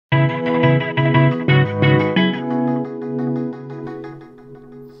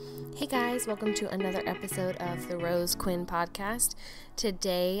guys, welcome to another episode of the Rose Quinn podcast.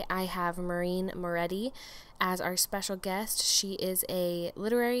 Today I have Maureen Moretti as our special guest. She is a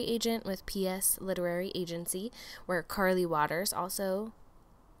literary agent with PS Literary Agency, where Carly Waters also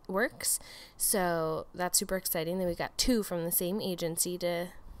works. So that's super exciting that we got two from the same agency to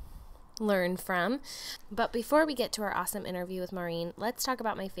learn from. But before we get to our awesome interview with Maureen, let's talk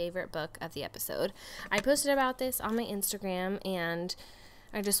about my favorite book of the episode. I posted about this on my Instagram, and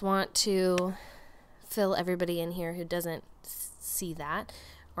I just want to fill everybody in here who doesn't see that,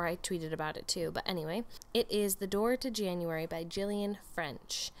 or I tweeted about it too. But anyway, it is The Door to January by Gillian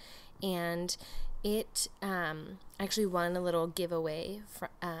French, and it actually won a little giveaway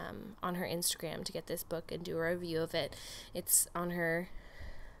on her Instagram to get this book and do a review of it. It's on her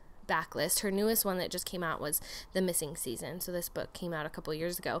backlist. Her newest one that just came out was The Missing Season, so this book came out a couple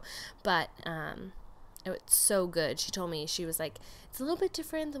years ago, but it was so good. She told me, she was like, it's a little bit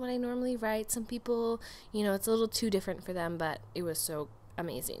different than what I normally write. Some people, it's a little too different for them, but it was so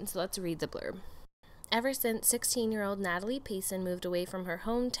amazing. So let's read the blurb. Ever since 16-year-old Natalie Payson moved away from her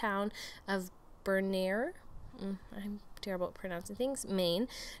hometown of Bernier, I'm terrible at pronouncing things, Maine,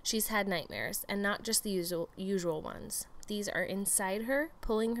 she's had nightmares, and not just the usual ones. These are inside her,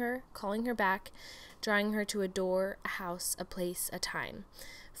 pulling her, calling her back, drawing her to a door, a house, a place, a time.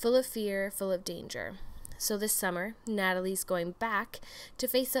 Full of fear, full of danger. So this summer, Natalie's going back to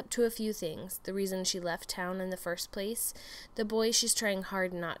face up to a few things. The reason she left town in the first place, the boy she's trying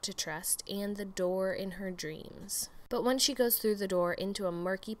hard not to trust, and the door in her dreams. But once she goes through the door into a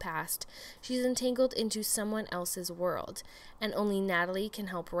murky past, she's entangled into someone else's world, and only Natalie can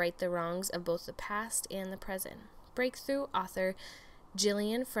help right the wrongs of both the past and the present. Breakthrough author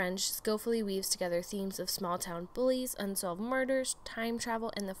Gillian French skillfully weaves together themes of small-town bullies, unsolved murders, time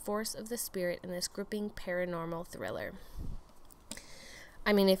travel, and the force of the spirit in this gripping paranormal thriller.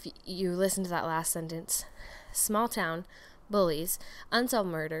 I mean, if you listen to that last sentence, small-town bullies, unsolved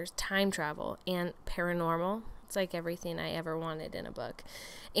murders, time travel, and paranormal, it's like everything I ever wanted in a book.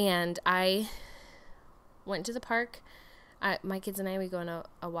 And I went to the park. My kids and I, we go on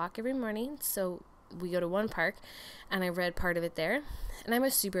a walk every morning, so we go to one park, and I read part of it there. And I'm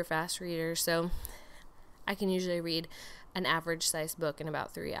a super fast reader, so I can usually read an average sized book in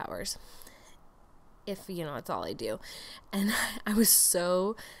about 3 hours, if it's all I do. And I was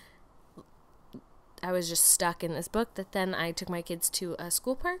just stuck in this book that then I took my kids to a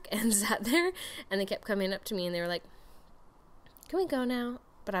school park and sat there, and they kept coming up to me and they were like, can we go now?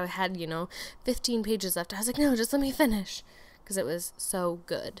 But I had 15 pages left. I was like, no, just let me finish, because it was so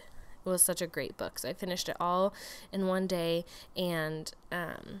good. It was such a great book. So I finished it all in one day, and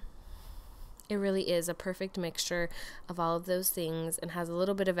it really is a perfect mixture of all of those things and has a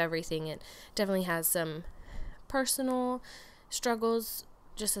little bit of everything. It definitely has some personal struggles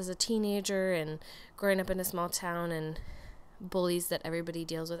just as a teenager and growing up in a small town and bullies that everybody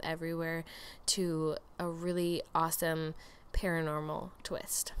deals with everywhere, to a really awesome paranormal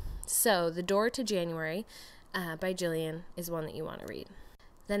twist. So The Door to January by Gillian is one that you want to read.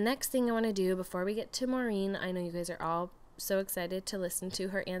 The next thing I want to do before we get to Maureen, I know you guys are all so excited to listen to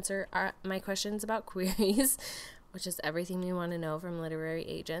her answer my questions about queries, which is everything we want to know from literary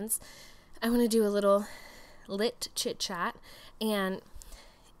agents. I want to do a little lit chit chat, and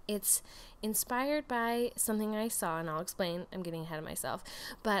it's inspired by something I saw, and I'll explain. I'm getting ahead of myself,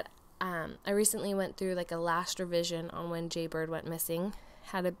 but I recently went through like a last revision on when Jay Bird went missing.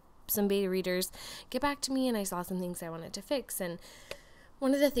 Had some beta readers get back to me, and I saw some things I wanted to fix. And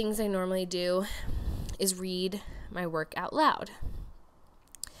one of the things I normally do is read my work out loud.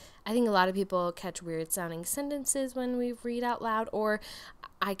 I think a lot of people catch weird sounding sentences when we read out loud, or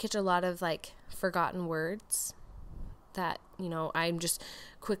I catch a lot of like forgotten words that, I'm just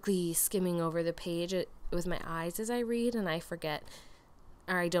quickly skimming over the page with my eyes as I read, and I forget,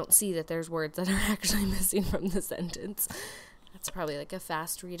 or I don't see that there's words that are actually missing from the sentence. That's probably like a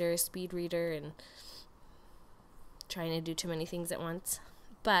fast reader, speed reader, and trying to do too many things at once.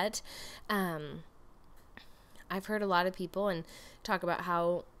 But I've heard a lot of people and talk about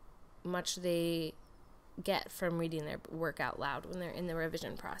how much they get from reading their work out loud when they're in the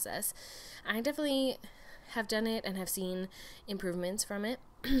revision process. I definitely have done it and have seen improvements from it.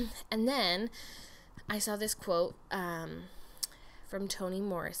 And then I saw this quote from Toni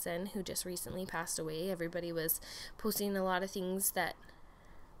Morrison, who just recently passed away. Everybody was posting a lot of things that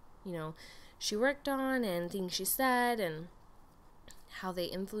she worked on and things she said and how they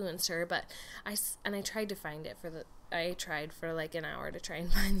influenced her, but I tried to find it I tried for like an hour to try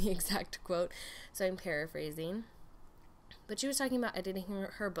and find the exact quote, so I'm paraphrasing. But she was talking about editing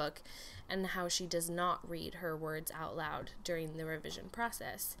her book and how she does not read her words out loud during the revision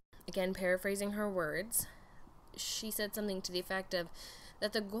process. again, paraphrasing her words, she said something to the effect of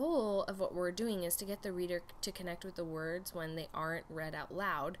that the goal of what we're doing is to get the reader to connect with the words when they aren't read out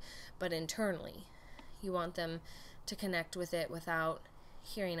loud, but internally. You want them to connect with it without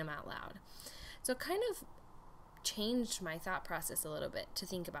hearing them out loud. So it kind of changed my thought process a little bit to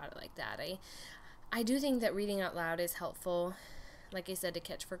think about it like that. I do think that reading out loud is helpful, like I said, to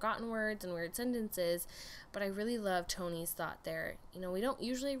catch forgotten words and weird sentences, but I really love Tony's thought there. You know, we don't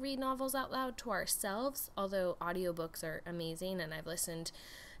usually read novels out loud to ourselves, although audiobooks are amazing, and I've listened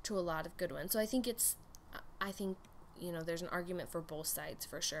to a lot of good ones. So I think you know, there's an argument for both sides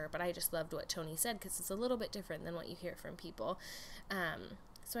for sure, but I just loved what Tony said because it's a little bit different than what you hear from people.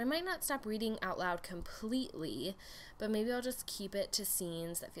 So I might not stop reading out loud completely, but maybe I'll just keep it to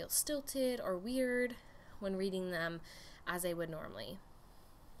scenes that feel stilted or weird when reading them as I would normally.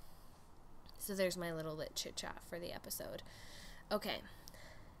 So there's my little lit chit chat for the episode. Okay,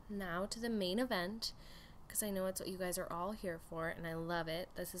 now to the main event, because I know it's what you guys are all here for, and I love it.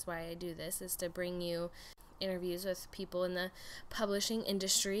 This is why I do this, is to bring you interviews with people in the publishing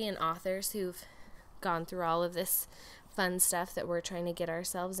industry and authors who've gone through all of this fun stuff that we're trying to get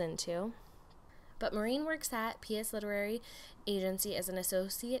ourselves into. But Maureen works at PS Literary Agency as an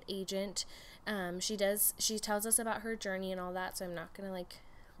associate agent. She tells us about her journey and all that, so I'm not going to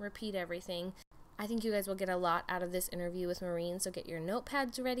repeat everything. I think you guys will get a lot out of this interview with Maureen, so get your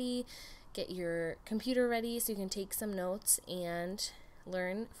notepads ready, get your computer ready so you can take some notes and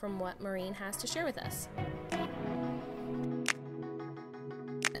learn from what Maureen has to share with us.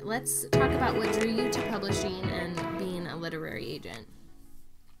 Let's talk about what drew you to publishing and being a literary agent.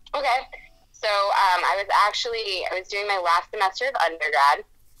 Okay. So I was doing my last semester of undergrad,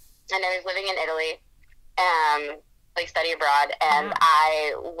 and I was living in Italy, study abroad, and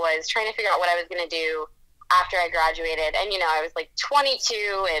I was trying to figure out what I was going to do after I graduated. And, I was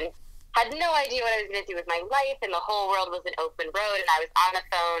 22 and had no idea what I was going to do with my life, and the whole world was an open road, and I was on the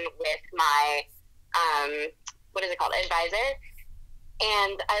phone with my, advisor.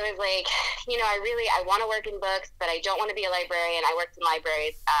 And I was like, I want to work in books, but I don't want to be a librarian. I worked in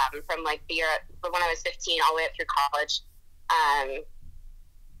libraries from when I was 15 all the way up through college. I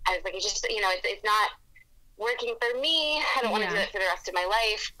was like, it's not working for me. I don't want to do it for the rest of my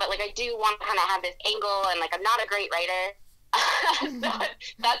life, but I do want to kind of have this angle, and I'm not a great writer. So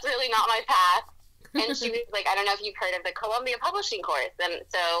that's really not my path. And she was like, I don't know if you've heard of the Columbia Publishing course. And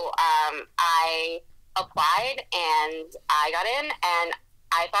so I applied and I got in, and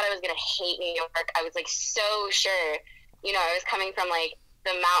I thought I was going to hate New York. I was so sure, I was coming from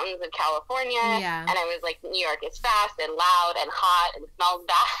the mountains of California, and I was like, New York is fast and loud and hot and smells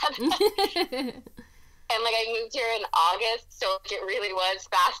bad. And I moved here in August, so it really was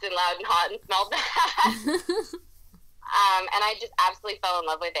fast and loud and hot and smelled bad. And I just absolutely fell in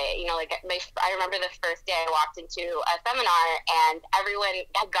love with it. I remember the first day I walked into a seminar, and everyone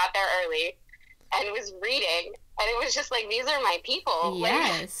had got there early and was reading, and it was just these are my people.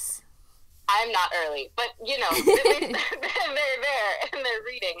 Yes. I'm not early, but they're there and they're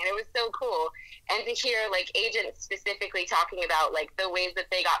reading, and it was so cool. And to hear agents specifically talking about the ways that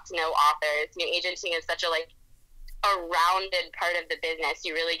they got to know authors. Agenting is such a rounded part of the business.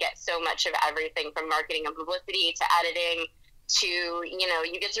 You really get so much of everything from marketing and publicity to editing to,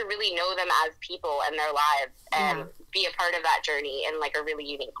 you get to really know them as people and their lives and be a part of that journey in a really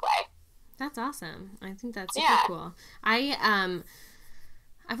unique way. That's awesome. I think that's super cool.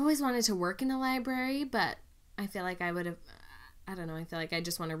 I've always wanted to work in a library, but I feel like I would have, I don't know, I feel like I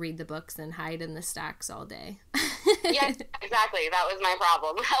just want to read the books and hide in the stacks all day. Yes, exactly. That was my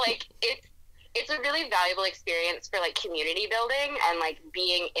problem. It's a really valuable experience for community building and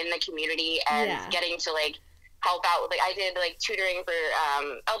being in the community and getting to help out with I did tutoring for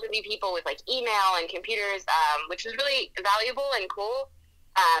elderly people with email and computers, which was really valuable and cool.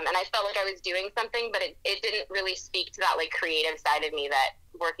 And I felt like I was doing something, but it didn't really speak to that creative side of me that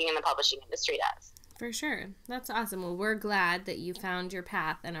working in the publishing industry does. For sure. That's awesome. Well, we're glad that you found your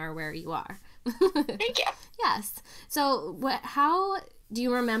path and are where you are. Thank you. Yes. So how do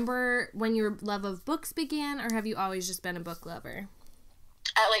you remember when your love of books began, or have you always just been a book lover?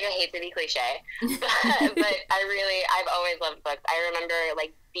 I hate to be cliche, but I've always loved books. I remember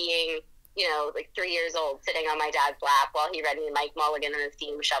being 3 years old, sitting on my dad's lap while he read me Mike Mulligan and the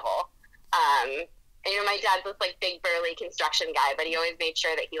Steam Shovel. And my dad's this big burly construction guy, but he always made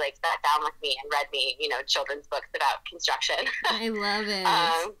sure that he sat down with me and read me, children's books about construction. I love it.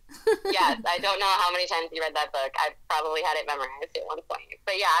 Yes, I don't know how many times he read that book. I probably had it memorized at one point.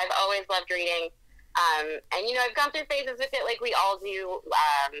 But yeah, I've always loved reading. And I've gone through phases with it, we all do.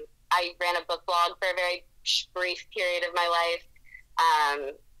 I ran a book blog for a very brief period of my life.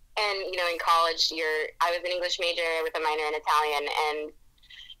 And, in college, I was an English major with a minor in Italian, and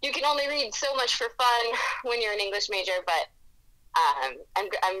you can only read so much for fun when you're an English major, but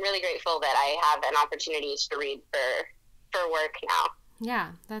I'm really grateful that I have an opportunity to read for work now.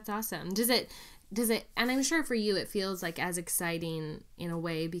 Yeah, that's awesome. Does it, and I'm sure for you it feels like as exciting in a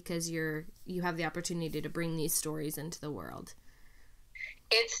way because you have the opportunity to bring these stories into the world.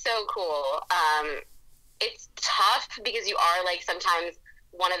 It's so cool. It's tough because you are like sometimes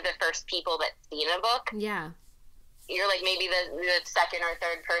one of the first people that's seen a book. Yeah. You're like maybe the second or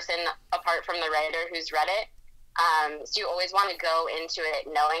third person apart from the writer who's read it. So you always want to go into it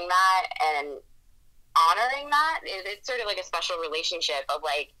knowing that and honoring that. It's sort of like a special relationship of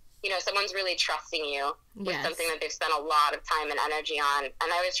like, someone's really trusting you with something that they've spent a lot of time and energy on.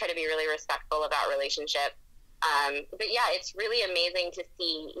 And I always try to be really respectful about relationship. But yeah, it's really amazing to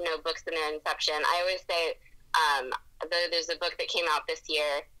see, books in their inception. I always say, there's a book that came out this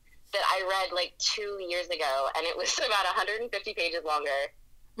year that I read like 2 years ago, and it was about 150 pages longer.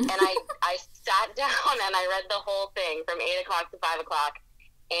 And I sat down and I read the whole thing from 8 o'clock to 5 o'clock.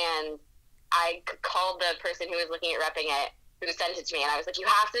 And I called the person who was looking at repping it, who sent it to me. And I was like, you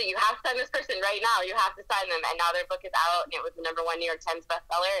have to sign this person right now. You have to sign them. And now their book is out, and it was the #1 New York Times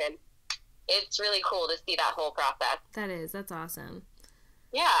bestseller. And it's really cool to see that whole process. That's awesome.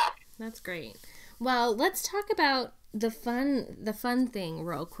 Yeah. That's great. Well, let's talk about the fun thing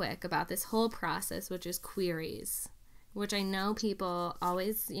real quick about this whole process, which is queries, which I know people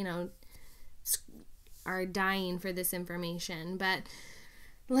always, are dying for this information. But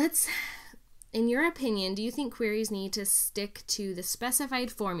in your opinion, do you think queries need to stick to the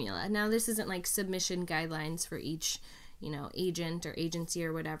specified formula? Now, this isn't like submission guidelines for each, agent or agency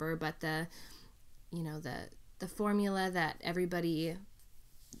or whatever, but the formula that everybody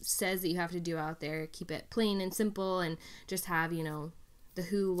says that you have to do out there, keep it plain and simple, and just have, the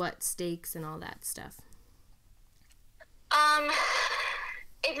who, what, stakes, and all that stuff.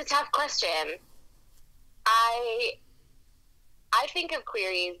 It's a tough question. I think of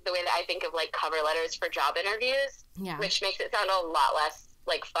queries the way that I think of like cover letters for job interviews, which makes it sound a lot less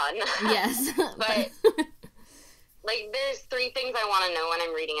like fun. Yes. But like there's 3 things I want to know when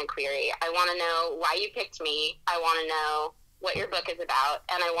I'm reading a query. I want to know why you picked me. I want to know what your book is about,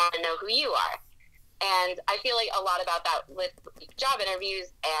 and I want to know who you are. And I feel like a lot about that with job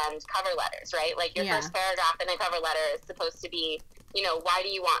interviews and cover letters, right? Like your first paragraph in a cover letter is supposed to be, why do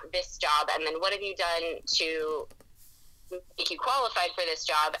you want this job? And then what have you done to make you qualified for this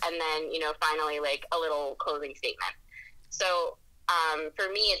job? And then, finally, like a little closing statement. So for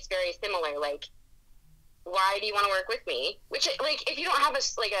me, it's very similar. Like, why do you want to work with me? Which, like, if you don't have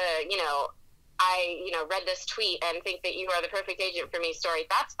I, read this tweet and think that you are the perfect agent for me story,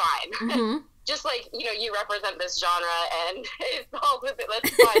 that's fine. Mm-hmm. Just like, you represent this genre and it falls with it, that's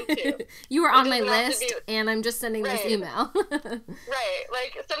fine too. You were on my list and I'm just sending this email. Right.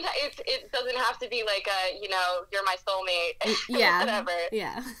 Like sometimes it doesn't have to be like you're my soulmate. Yeah. Whatever.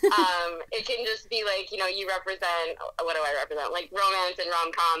 Yeah. It can just be like, you represent, what do I represent? Like romance and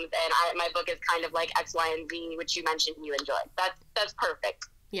rom-coms, and my book is kind of like X, Y, and Z, which you mentioned you enjoyed. That's perfect.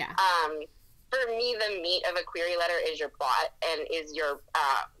 Yeah. For me, the meat of a query letter is your plot and is your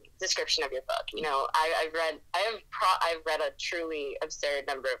description of your book. I've read a truly absurd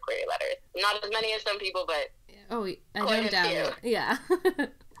number of query letters. Not as many as some people, but I don't doubt it. Yeah.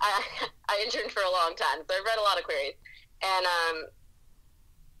 I interned for a long time, so I've read a lot of queries. And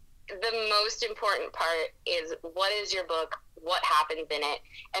the most important part is what is your book, what happens in it,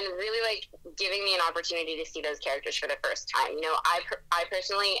 and really like giving me an opportunity to see those characters for the first time. I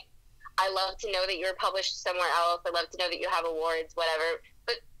personally, I love to know that you're published somewhere else. I love to know that you have awards, whatever.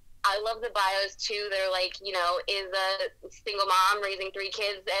 But I love the bios too. They're like, is a single mom raising 3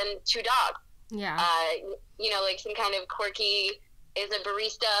 kids and 2 dogs. Yeah. Like some kind of quirky, is a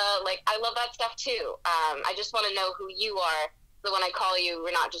barista. Like, I love that stuff too. I just want to know who you are. So when I call you,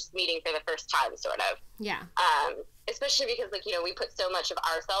 we're not just meeting for the first time, sort of. Yeah. Especially because, like, we put so much of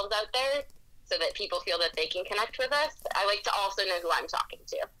ourselves out there so that people feel that they can connect with us. I like to also know who I'm talking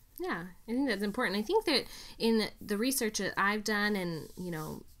to. Yeah, I think that's important. I think that in the research that I've done and,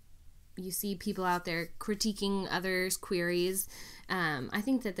 you see people out there critiquing others' queries, I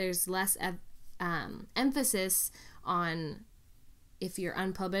think that there's less emphasis on if you're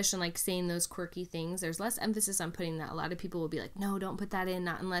unpublished and like saying those quirky things. There's less emphasis on putting that. A lot of people will be like, no, don't put that in,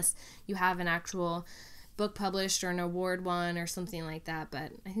 not unless you have an actual book published or an award won or something like that.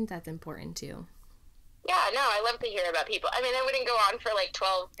 But I think that's important too. Yeah, no, I love to hear about people. I mean, I wouldn't go on for like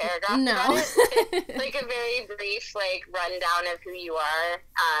 12 paragraphs no. about it. It's like a very brief like rundown of who you are.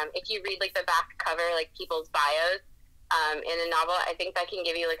 If you read like the back cover, like people's bios, in a novel, I think that can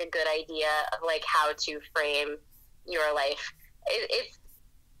give you like a good idea of like how to frame your life. It's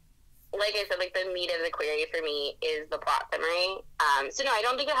like I said, like the meat of the query for me is the plot summary. So no, I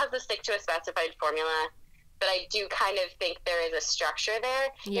don't think it has to stick to a specified formula, but I do kind of think there is a structure there.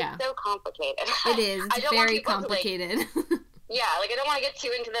 Yeah. It's so complicated. It is. It's very complicated. Yeah, like I don't want to get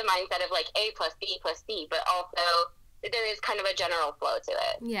too into the mindset of like A plus B plus C, but also there is kind of a general flow to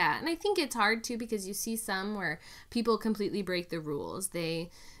it. Yeah, and I think it's hard too because you see some where people completely break the rules.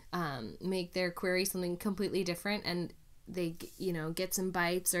 They make their query something completely different, and they, you know, get some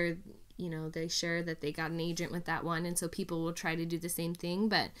bites, or, you know, they share that they got an agent with that one, and so people will try to do the same thing,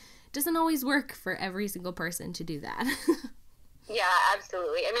 but it doesn't always work for every single person to do that. Yeah,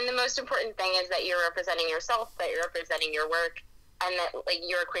 absolutely. I mean, the most important thing is that you're representing yourself, that you're representing your work, and that like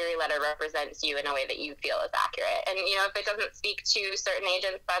your query letter represents you in a way that you feel is accurate. And, you know, if it doesn't speak to certain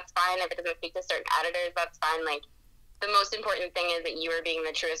agents, that's fine. If it doesn't speak to certain editors, that's fine. Like, the most important thing is that you are being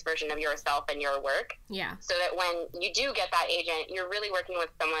the truest version of yourself and your work. Yeah. So that when you do get that agent, you're really working with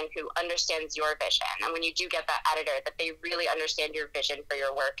someone who understands your vision. And when you do get that editor, that they really understand your vision for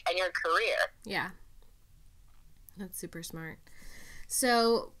your work and your career. Yeah. That's super smart.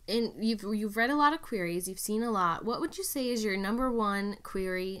 So, you've read a lot of queries, you've seen a lot. What would you say is your number one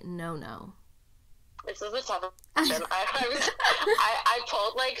query no-no? This is a tough question. I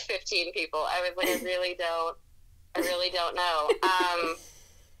told like 15 people. I was like, I really don't know.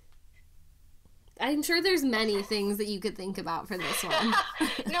 I'm sure there's many things that you could think about for this one.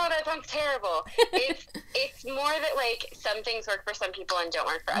 No, that sounds terrible. It's more that like some things work for some people and don't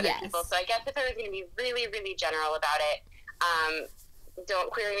work for other people. So I guess if I was going to be really, really general about it,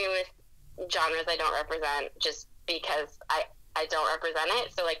 don't query me with genres I don't represent, just because I don't represent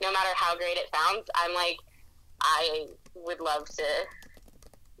it. So like no matter how great it sounds, I'm like, I would love to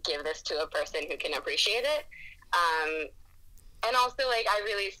give this to a person who can appreciate it. And also, like, I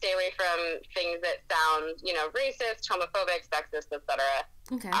really stay away from things that sound, you know, racist, homophobic, sexist, etc.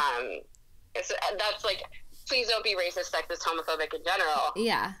 Okay. So that's, like, please don't be racist, sexist, homophobic in general.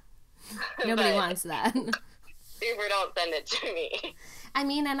 Yeah. Nobody wants that. Super don't send it to me. I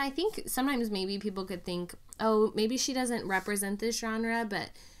mean, and I think sometimes maybe people could think, oh, maybe she doesn't represent this genre, but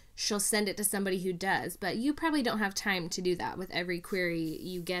she'll send it to somebody who does. But you probably don't have time to do that with every query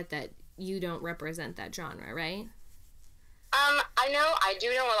you get that you don't represent that genre, right? I do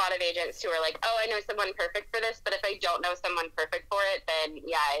know a lot of agents who are like, oh, I know someone perfect for this, but if I don't know someone perfect for it, then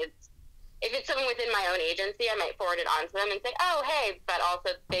yeah, if it's someone within my own agency, I might forward it on to them and say, oh, hey, but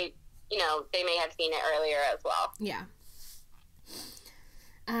also they, you know, they may have seen it earlier as well. Yeah.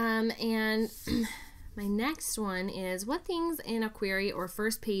 And my next one is, what things in a query or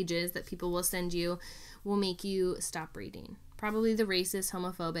first pages that people will send you will make you stop reading? Probably the racist,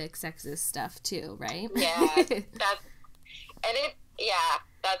 homophobic, sexist stuff too, right? Yeah,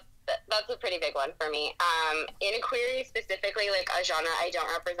 that's a pretty big one for me. In a query specifically, like a genre I don't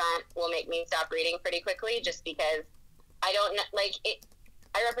represent will make me stop reading pretty quickly, just because I don't like it.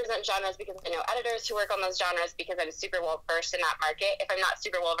 I represent genres because I know editors who work on those genres, because I'm super well versed in that market. If I'm not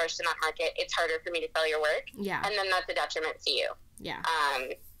super well versed in that market, it's harder for me to sell your work. Yeah. And then that's a detriment to you. Yeah.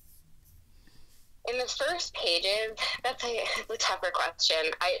 In the first pages, that's a tougher question.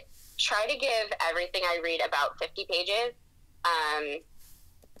 I try to give everything I read about 50 pages.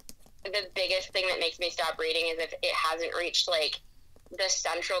 The biggest thing that makes me stop reading is if it hasn't reached, like, the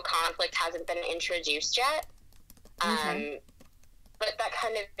central conflict hasn't been introduced yet. Okay. But that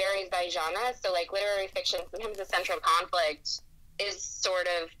kind of varies by genre. So, like, literary fiction, sometimes the central conflict is sort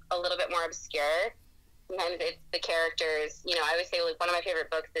of a little bit more obscure. Sometimes it's the characters. You know, I always say, like, one of my favorite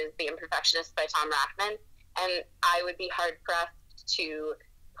books is The Imperfectionist by Tom Rathman, and I would be hard-pressed to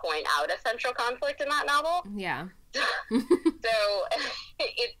point out a central conflict in that novel. Yeah. So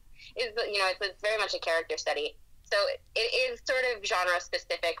it's very much a character study. So it is sort of genre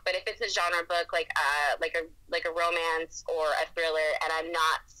specific, but if it's a genre book like a romance or a thriller, and I'm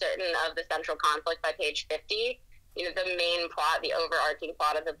not certain of the central conflict by page 50, you know, the main plot, the overarching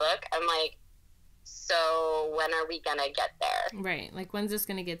plot of the book, I'm like, so when are we gonna get there? Right. Like, when's this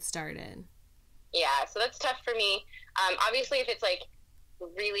gonna get started? Yeah. So that's tough for me. Obviously, if it's like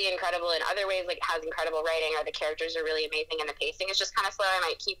really incredible in other ways, like has incredible writing, or the characters are really amazing and the pacing is just kind of slow, I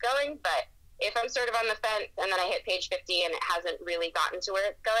might keep going. But if I'm sort of on the fence and then I hit page 50 and it hasn't really gotten to where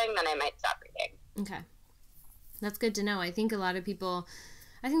it's going, then I might stop reading. Okay. That's good to know. I think a lot of people,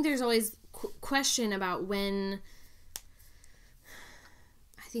 I think there's always question about when,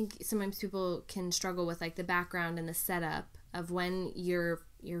 I think sometimes people can struggle with, like, the background and the setup of when your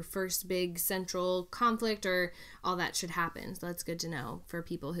first big central conflict or all that should happen. So that's good to know for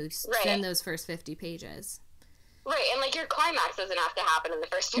people who spend those first 50 pages. Right, and, like, your climax doesn't have to happen in the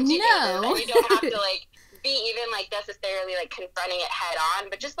first 50 pages, No. and you don't have to, like, be even, like, necessarily, like, confronting it head on,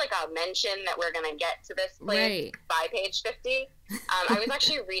 but just, like, a mention that we're gonna get to this place by page 50. I was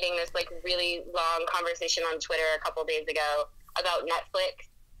actually reading this, like, really long conversation on Twitter a couple days ago about Netflix,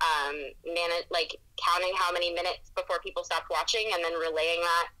 like, counting how many minutes before people stopped watching and then relaying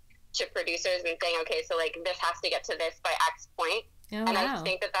that to producers and saying, okay, so, like, this has to get to this by X point. Oh, and wow. I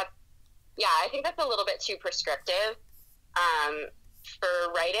think I think that's a little bit too prescriptive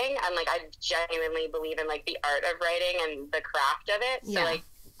for writing. And, like, I genuinely believe in, like, the art of writing and the craft of it. So, like,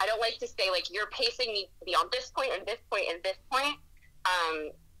 I don't like to say, like, your pacing needs to be on this point and this point and this point.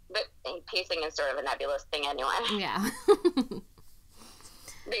 But pacing is sort of a nebulous thing anyway. Yeah.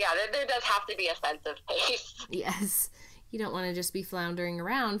 But, yeah, there does have to be a sense of pace. Yes. You don't want to just be floundering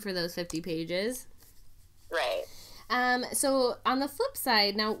around for those 50 pages. Right. So on the flip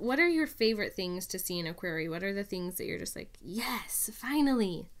side, now, what are your favorite things to see in a query? What are the things that you're just like, yes,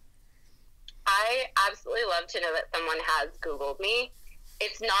 finally? I absolutely love to know that someone has Googled me.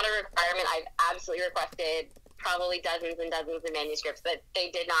 It's not a requirement. I've absolutely requested probably dozens and dozens of manuscripts, but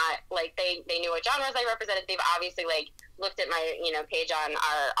they did not, like, they knew what genres I represented. They've obviously, like, looked at my, page on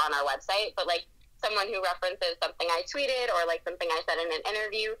our website, but, like, someone who references something I tweeted or, like, something I said in an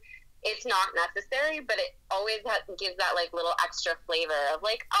interview, it's not necessary, but it always gives that, like, little extra flavor of,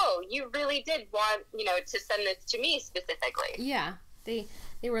 like, oh, you really did want, to send this to me specifically. Yeah. They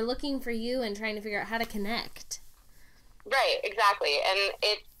were looking for you and trying to figure out how to connect. Right, exactly. And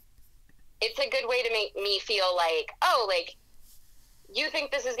it's a good way to make me feel like, oh, like, you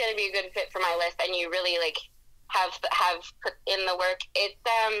think this is going to be a good fit for my list and you really, like, have put in the work. It's,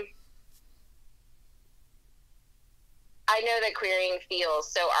 I know that querying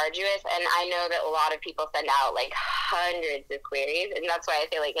feels so arduous, and I know that a lot of people send out, like, hundreds of queries, and that's why I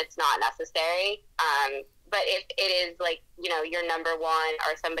feel like it's not necessary. But if it is, like, your number one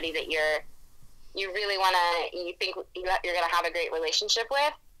or somebody that you really want to, you think you're going to have a great relationship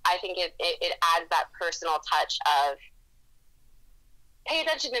with, I think it adds that personal touch of, pay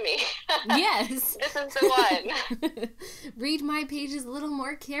attention to me. Yes. This is the one. Read my pages a little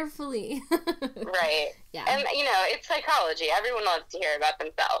more carefully. Right. Yeah. And, it's psychology. Everyone loves to hear about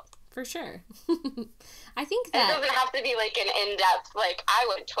themselves. For sure. I think that... It doesn't have to be, like, an in-depth, like, I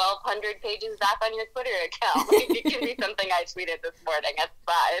went 1,200 pages back on your Twitter account. Like, it can be something I tweeted this morning. It's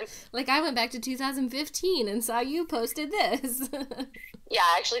fine. Like, I went back to 2015 and saw you posted this. Yeah,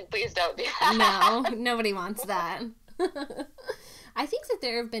 actually, please don't do that. No, nobody wants that. I think that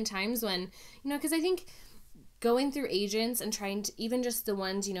there have been times when, because I think going through agents and trying to, even just the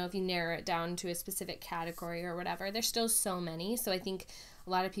ones, if you narrow it down to a specific category or whatever, there's still so many. So I think a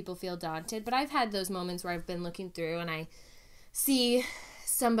lot of people feel daunted. But I've had those moments where I've been looking through and I see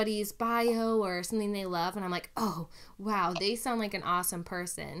somebody's bio or something they love and I'm like, oh, wow, they sound like an awesome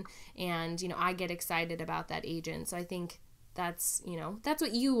person. And, I get excited about that agent. So I think that's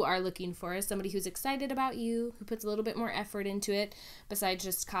what you are looking for, is somebody who's excited about you, who puts a little bit more effort into it besides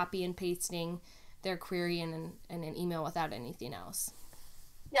just copy and pasting their query in an email without anything else.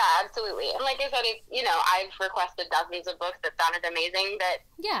 Yeah, absolutely. And like I said, I've requested dozens of books that sounded amazing that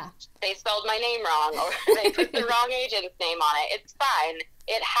they spelled my name wrong or they put the wrong agent's name on it. It's fine.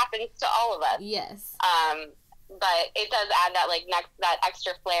 It happens to all of us. Yes. But it does add that, like, that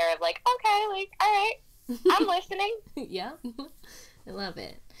extra flair of, like, okay, like, all right, I'm listening. Yeah. I love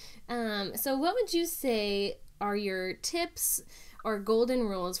it. So what would you say are your tips or golden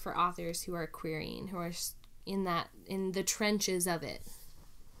rules for authors who are querying, who are in the trenches of it?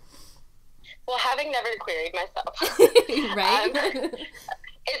 Well, having never queried myself. Right?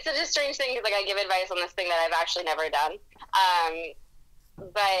 It's such a strange thing because, like, I give advice on this thing that I've actually never done.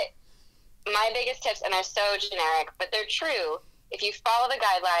 But my biggest tips, and they're so generic, but they're true, if you follow the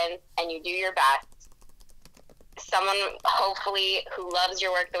guidelines and you do your best, someone hopefully who loves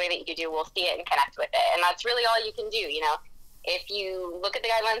your work the way that you do will see it and connect with it. And that's really all you can do, If you look at the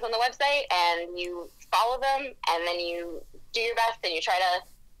guidelines on the website and you follow them and then you do your best and you try to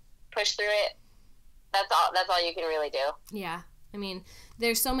push through it, that's all you can really do. Yeah. I mean,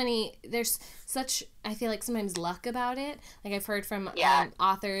 there's such, I feel like, sometimes luck about it. Like, I've heard from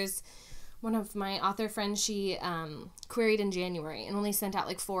authors. One of my author friends, she queried in January and only sent out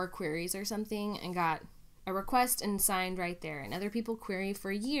like 4 queries or something and got a request and signed right there. And other people query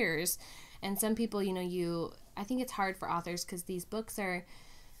for years. And some people, I think it's hard for authors because these books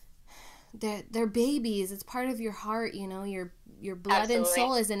they're babies. It's part of your heart, your blood Absolutely. and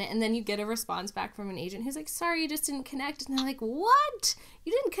soul is in it. And then you get a response back from an agent who's like, sorry, you just didn't connect. And they're like, what?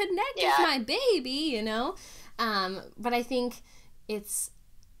 You didn't connect with my baby, But I think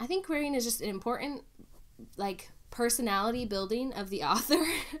querying is just an important like, personality building of the author,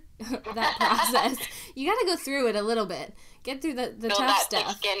 that process, you got to go through it a little bit. Get through the Build tough that stuff.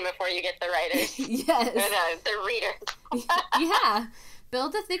 thick skin before you get the writers. Yes. Or the readers. Yeah.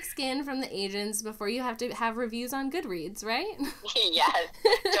 Build a thick skin from the agents before you have to have reviews on Goodreads, right? Yes.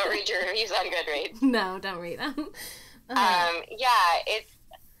 Don't read your reviews on Goodreads. No, don't read them. Yeah,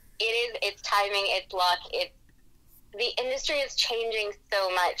 it's timing, it's luck, the industry is changing so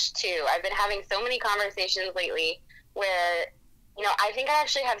much too. I've been having so many conversations lately where, I think I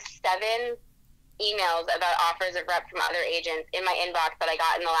actually have 7 emails about offers of rep from other agents in my inbox that I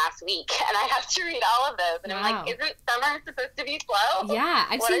got in the last week, and I have to read all of those. And I'm like, isn't summer supposed to be slow? Yeah,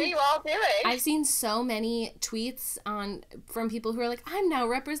 what are you all doing? I've seen so many tweets from people who are like, I'm now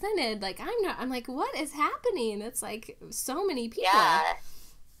represented. Like, I'm like, what is happening? It's like so many people. Yeah.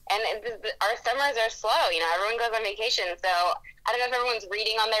 And our summers are slow. Everyone goes on vacation. So I don't know if everyone's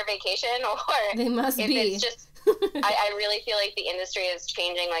reading on their vacation or they must if be. It's just, I really feel like the industry is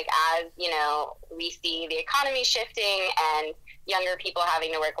changing, like, as, we see the economy shifting and younger people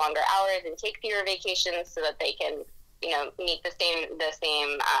having to work longer hours and take fewer vacations so that they can, meet the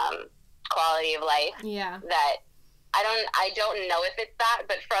same quality of life. Yeah. That I don't know if it's that,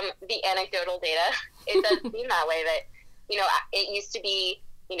 but from the anecdotal data, it does seem that way. That, it used to be,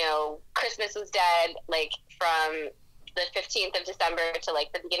 Christmas was dead, like, from the 15th of December to,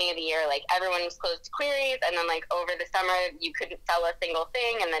 like, the beginning of the year. Like, everyone was closed to queries, and then, like, over the summer, you couldn't sell a single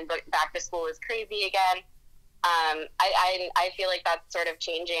thing, and then back to school was crazy again. I feel like that's sort of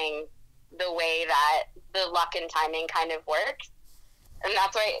changing the way that the luck and timing kind of works. And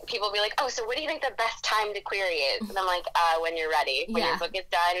that's why people will be like, oh, so what do you think the best time to query is? And I'm like, when you're ready, when your book is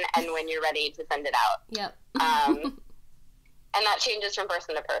done, and when you're ready to send it out. Yep. And that changes from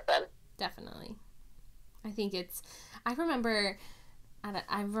person to person. Definitely. I think I remember,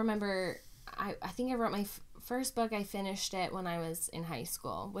 I think I wrote my first book, I finished it when I was in high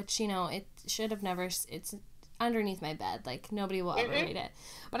school, which, it should have never, it's underneath my bed, like, nobody will ever read it.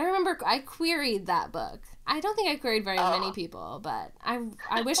 But I remember I queried that book. I don't think I queried very many people, but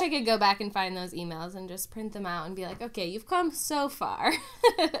I wish I could go back and find those emails and just print them out and be like, okay, you've come so far.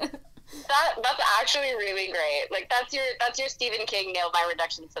 That's actually really great. Like, that's your Stephen King nailed my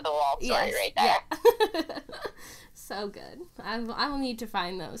reductions to the wall story right there. Yeah. So good. I will need to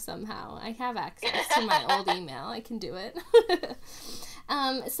find those somehow. I have access to my old email. I can do it.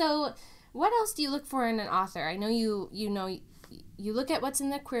 So what else do you look for in an author? I know you look at what's in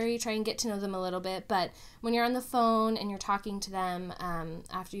the query, try and get to know them a little bit, but when you're on the phone and you're talking to them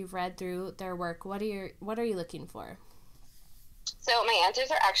after you've read through their work, what are you looking for? So my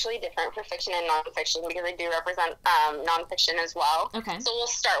answers are actually different for fiction and nonfiction because I do represent nonfiction as well. Okay. So we'll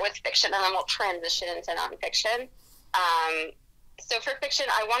start with fiction and then we'll transition into nonfiction. So for fiction,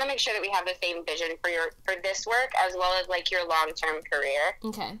 I want to make sure that we have the same vision for this work as well as, like, your long-term career.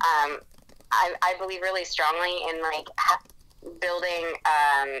 Okay. I believe really strongly in, like, building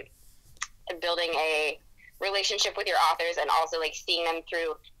a relationship with your authors and also, like, seeing them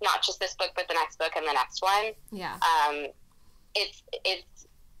through not just this book but the next book and the next one. Yeah. It's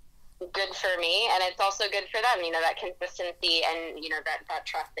good for me, and it's also good for them, that consistency and, that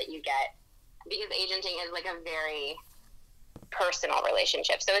trust that you get, because agenting is, like, a very personal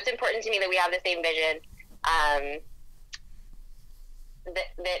relationship. So it's important to me that we have the same vision,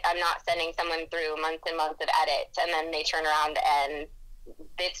 that I'm not sending someone through months and months of edits, and then they turn around and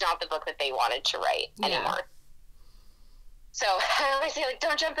it's not the book that they wanted to write anymore. So I always say, like,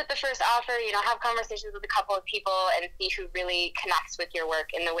 don't jump at the first offer, have conversations with a couple of people and see who really connects with your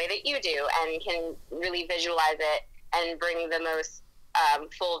work in the way that you do and can really visualize it and bring the most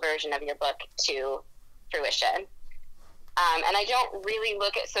full version of your book to fruition. And I don't really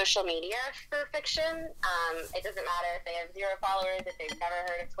look at social media for fiction. It doesn't matter if they have 0 followers, if they've never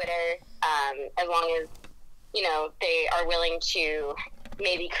heard of Twitter, as long as, they are willing to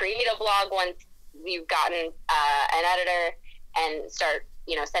maybe create a blog once you've gotten an editor and start,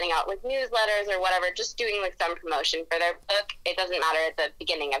 sending out, like, newsletters or whatever, just doing, like, some promotion for their book. It doesn't matter at the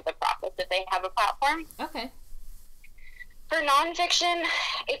beginning of the process if they have a platform. Okay. For nonfiction,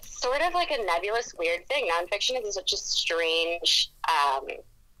 it's sort of like a nebulous, weird thing. Nonfiction is such a strange,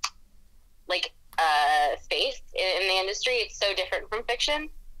 space in the industry. It's so different from fiction.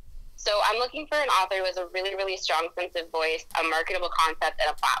 So I'm looking for an author who has a really, really strong sense of voice, a marketable concept, and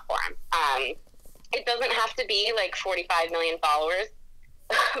a platform. It doesn't have to be, like, 45 million followers,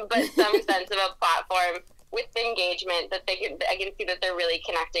 but some sense of a platform with engagement that I can see that they're really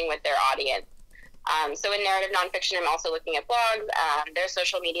connecting with their audience. So in narrative nonfiction, I'm also looking at blogs, their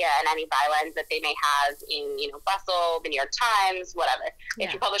social media, and any bylines that they may have in, Bustle, the New York Times, whatever. Yeah.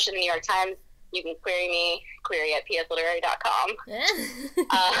 If you publish in the New York Times, You can query me, query at psliterary.com.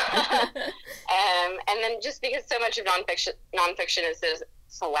 And then just because so much of nonfiction is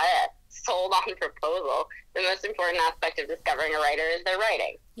sold on proposal, the most important aspect of discovering a writer is their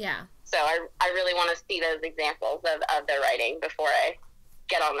writing. Yeah. So I really want to see those examples of their writing before I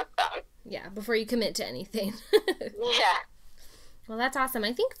get on the phone. Yeah, before you commit to anything. Yeah. Well, that's awesome.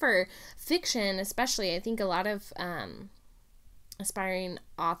 I think for fiction, especially, I think a lot of aspiring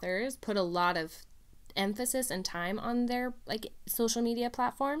authors put a lot of emphasis and time on their like social media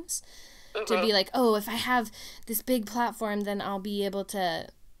platforms to be like, oh, if I have this big platform, then I'll be able to,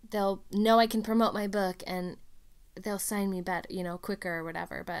 they'll know I can promote my book and they'll sign me better, quicker or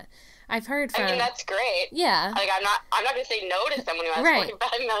whatever. But I've heard from... I mean, that's great. Yeah. Like, I'm not going to say no to someone who has right.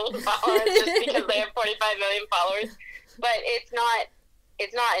 45 million followers just because they have 45 million followers. But it's not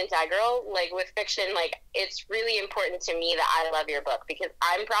integral. Like, with fiction, like, it's really important to me that I love your book because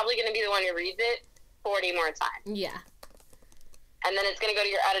I'm probably going to be the one who reads it 40 more times. Yeah. And then it's going to go to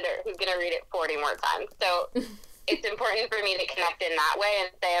your editor who's going to read it 40 more times. So it's important for me to connect in that way and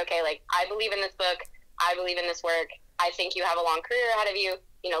say, okay, like, I believe in this book. I believe in this work. I think you have a long career ahead of you.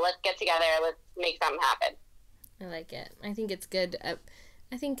 Let's get together. Let's make something happen. I like it. I think it's good.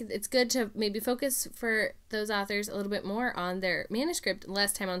 I think it's good to maybe focus for those authors a little bit more on their manuscript,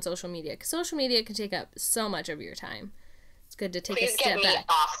 less time on social media. Because social media can take up so much of your time. It's good to take a step back. Please get me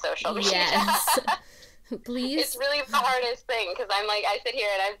off social media. Yes. Please. It's really the hardest thing because I'm like, I sit here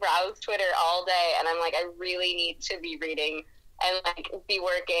and I browse Twitter all day and I'm like, I really need to be reading and like be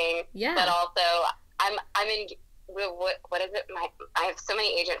working. Yeah. But also I'm in, what is it? I have so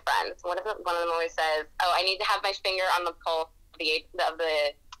many agent friends. What is it? One of them always says, oh, I need to have my finger on the pulse of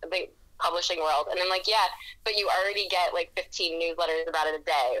the publishing world. And I'm like, yeah, but you already get like 15 newsletters about it a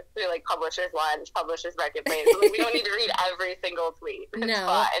day through like Publishers Lunch, Publishers Marketplace. Like, we don't need to read every single tweet. It's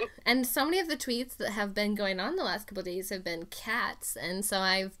fine. And so many of the tweets that have been going on the last couple of days have been cats, and so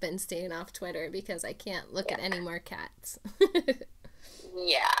I've been staying off Twitter because I can't look at any more cats.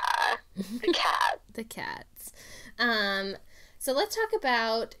 Yeah, the cats. The cats. So let's talk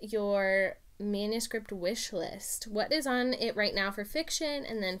about your manuscript wish list. What is on it right now for fiction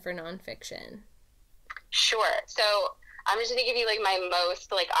and then for nonfiction? Sure. So I'm just gonna give you like my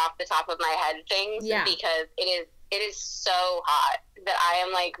most like off the top of my head things because it is so hot that I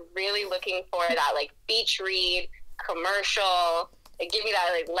am like really looking for that like beach read commercial. Like, give me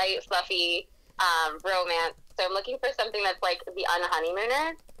that like light fluffy romance. So I'm looking for something that's like The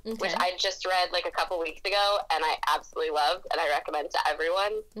Unhoneymooner, which I just read like a couple weeks ago and I absolutely loved and I recommend to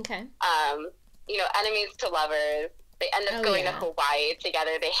everyone. Okay. Enemies to lovers. They end up going to Hawaii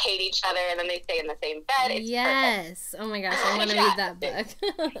together. They hate each other and then they stay in the same bed. It's yes. Perfect. Oh my gosh, I want to read that book.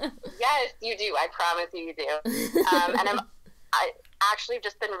 Yes, you do. I promise you do. And I actually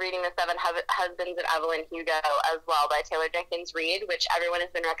just been reading The Seven Husbands of Evelyn Hugo as well by Taylor Jenkins Reid, which everyone has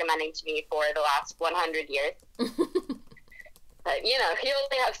been recommending to me for the last 100 years. But, you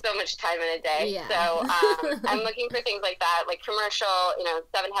only have so much time in a day. Yeah. So I'm looking for things like that, like commercial.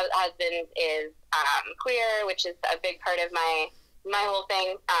 Seven Husbands is queer, which is a big part of my whole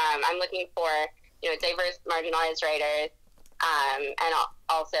thing. I'm looking for, diverse, marginalized writers, and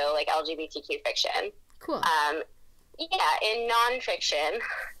also, like, LGBTQ fiction. Cool. In nonfiction,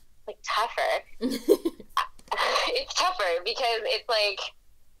 like, tougher. It's tougher because it's, like,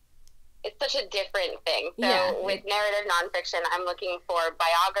 it's such a different thing. So with narrative nonfiction, I'm looking for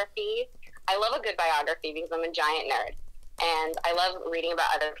biography. I love a good biography because I'm a giant nerd. And I love reading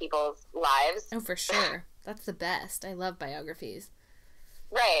about other people's lives. Oh, for sure. That's the best. I love biographies.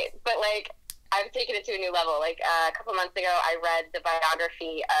 Right. But, like, I've taken it to a new level. Like, a couple months ago, I read the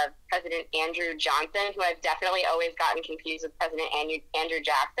biography of President Andrew Johnson, who I've definitely always gotten confused with President Andrew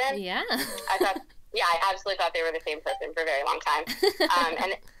Jackson. Yeah. I absolutely thought they were the same person for a very long time.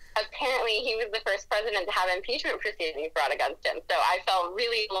 And apparently he was the first president to have impeachment proceedings brought against him. So I fell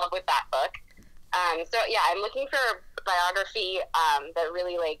really in love with that book. I'm looking for a biography that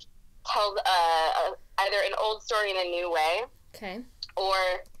really, like, tells either an old story in a new way. Okay. Or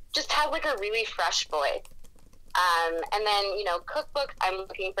just has, like, a really fresh voice. And then, cookbooks, I'm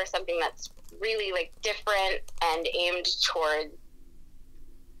looking for something that's really, like, different and aimed towards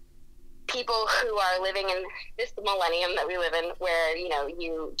people who are living in this millennium that we live in where,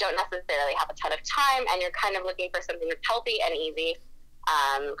 you don't necessarily have a ton of time and you're kind of looking for something that's healthy and easy.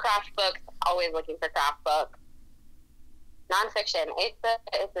 Craft books, always looking for craft books. Nonfiction,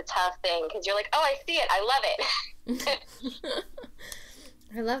 it's a tough thing because you're like, oh, I see it, I love it.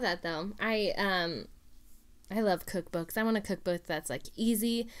 I love that though. I love cookbooks. I want a cookbook that's like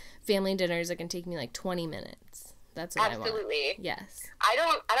easy family dinners that can take me like 20 minutes. That's what Absolutely. I want. Yes. I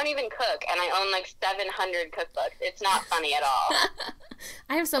don't even cook, and I own like 700 cookbooks. It's not funny at all.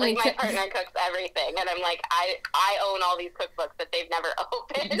 I have so many. My partner cooks everything, and I'm like, I own all these cookbooks that they've never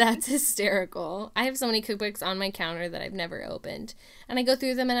opened. That's hysterical. I have so many cookbooks on my counter that I've never opened, and I go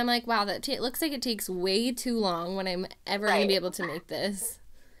through them, and I'm like, wow, that looks like it takes way too long when I'm ever going to be able to make this.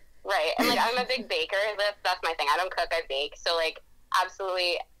 Right, and like I'm a big baker. That's my thing. I don't cook, I bake. So like,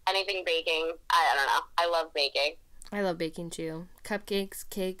 absolutely anything baking. I don't know. I love baking. I love baking too. Cupcakes,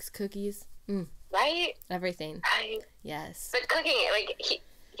 cakes, cookies. Right? Everything. Right. Yes. But cooking, like, he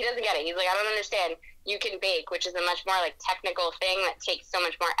doesn't get it. He's like, I don't understand. You can bake, which is a much more, like, technical thing that takes so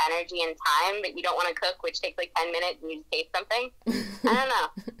much more energy and time, but you don't want to cook, which takes, like, 10 minutes and you just taste something. I don't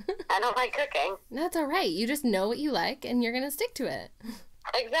know. I don't like cooking. That's all right. You just know what you like, and you're going to stick to it.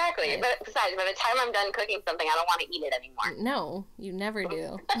 Exactly. Right. But besides, by the time I'm done cooking something, I don't want to eat it anymore. No, you never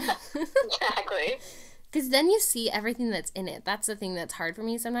do. Exactly. Because then you see everything that's in it. That's the thing that's hard for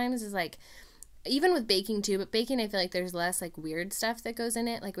me sometimes is, like, even with baking too, but baking I feel like there's less, like, weird stuff that goes in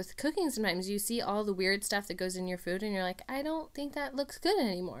it. Like, with cooking sometimes you see all the weird stuff that goes in your food, and you're like, I don't think that looks good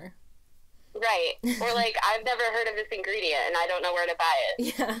anymore. Right. Or, like, I've never heard of this ingredient, and I don't know where to buy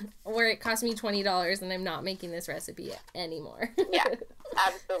it. Yeah. Or it cost me $20, and I'm not making this recipe anymore. Yeah,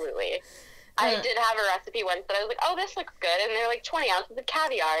 absolutely. I did have a recipe once that I was like, oh, this looks good, and they're like 20 ounces of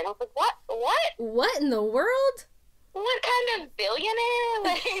caviar, and I was like, what? What in the world? What kind of billionaire?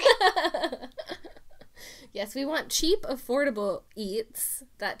 Like... Yes, we want cheap, affordable eats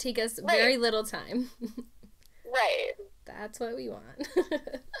that take us very little time. Right. That's what we want.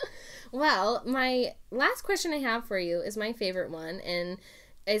 Well, my last question I have for you is my favorite one, and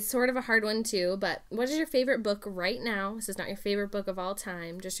it's sort of a hard one too, but what is your favorite book right now? This is not your favorite book of all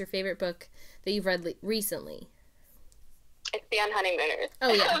time, just your favorite book that you've read recently. It's The Unhoneymooners.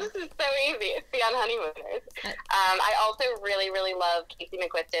 Oh, yeah. This is so easy. It's The Unhoneymooners. I also really, really love Casey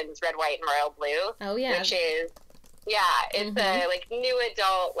McQuiston's Red, White, and Royal Blue. Oh, yeah. Which is, it's a, like, new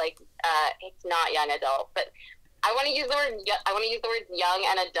adult, like, it's not young adult, but I want to use the word young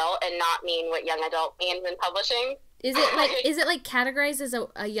and adult and not mean what young adult means in publishing. Is it like categorized as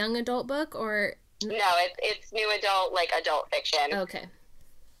a young adult book, or? No, it's new adult, like, adult fiction. Okay.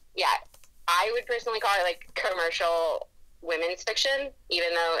 Yeah. I would personally call it, like, commercial women's fiction, even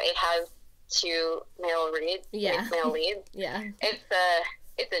though it has two male leads. Yeah. Male leads. Yeah. It's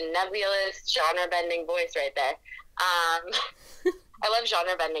a nebulous, genre-bending voice right there. I love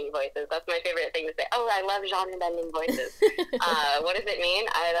genre-bending voices. That's my favorite thing to say. Oh, I love genre-bending voices. What does it mean?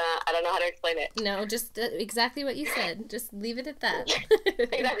 I don't know how to explain it. No, just exactly what you said. Just leave it at that.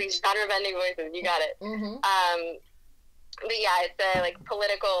 Exactly, genre-bending voices. You got it. Mm-hmm. But yeah, it's a, like,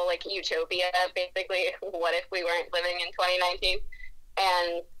 political, like, utopia, basically. What if we weren't living in 2019?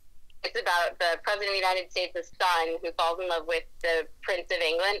 And it's about the President of the United States' son who falls in love with the Prince of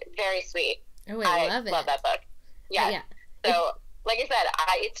England. Very sweet. Oh, I love it. Love that book. Yeah. Yeah. So, like I said,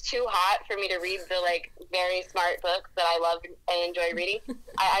 it's too hot for me to read the, like, very smart books that I love and enjoy reading.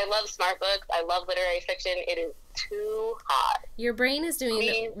 I love smart books. I love literary fiction. It is too hot. Your brain is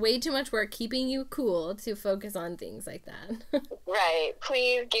doing way too much work keeping you cool to focus on things like that. Right.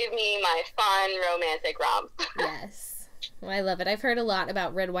 Please give me my fun romantic romps. Yes. Well, I love it. I've heard a lot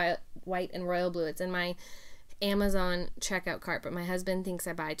about Red, White, and Royal Blue. It's in my Amazon checkout cart, but my husband thinks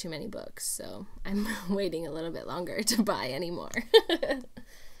I buy too many books, so I'm waiting a little bit longer to buy any more.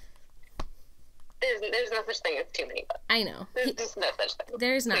 There's no such thing as too many books. I know. There's just no such thing.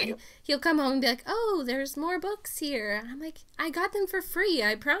 There's not. He'll come home and be like, oh, there's more books here. I'm like, I got them for free,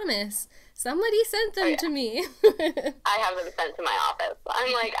 I promise. Somebody sent them to me. I have them sent to my office.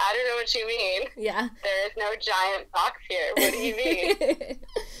 I'm like, I don't know what you mean. Yeah. There is no giant box here. What do you mean?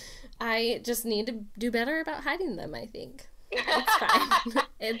 I just need to do better about hiding them, I think. It's fine.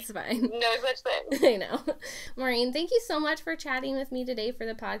 It's fine. No such thing. I know. Maureen, thank you so much for chatting with me today for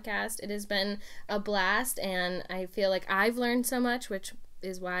the podcast. It has been a blast, and I feel like I've learned so much, which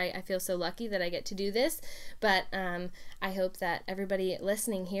is why I feel so lucky that I get to do this. But I hope that everybody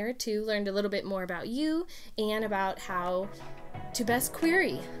listening here, too, learned a little bit more about you and about how to best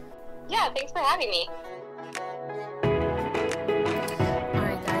query. Yeah, thanks for having me.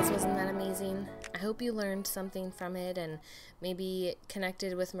 Wasn't that amazing? I hope you learned something from it and maybe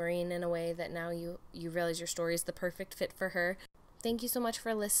connected with Maureen in a way that now you realize your story is the perfect fit for her. Thank you so much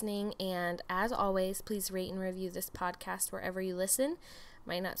for listening, and as always, please rate and review this podcast wherever you listen.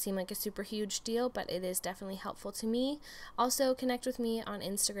 Might not seem like a super huge deal, but it is definitely helpful to me. Also, connect with me on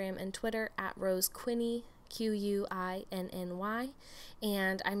Instagram and Twitter at RoseQuinny, Quinny,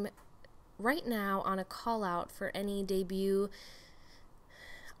 and I'm right now on a call out for any debut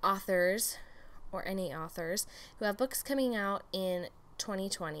authors or any authors who have books coming out in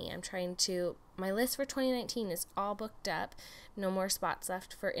 2020. My list for 2019 is all booked up. No more spots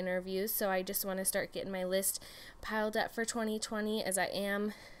left for interviews. So I just want to start getting my list piled up for 2020, as I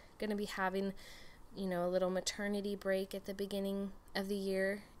am going to be having, a little maternity break at the beginning of the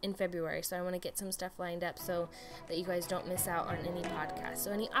year in February. So I want to get some stuff lined up so that you guys don't miss out on any podcasts.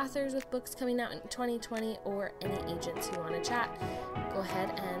 So any authors with books coming out in 2020 or any agents who want to chat, go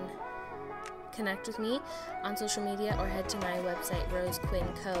ahead and connect with me on social media or head to my website,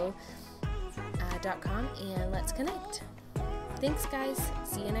 rosequinnco.com, and let's connect. Thanks, guys.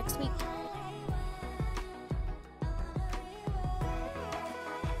 See you next week.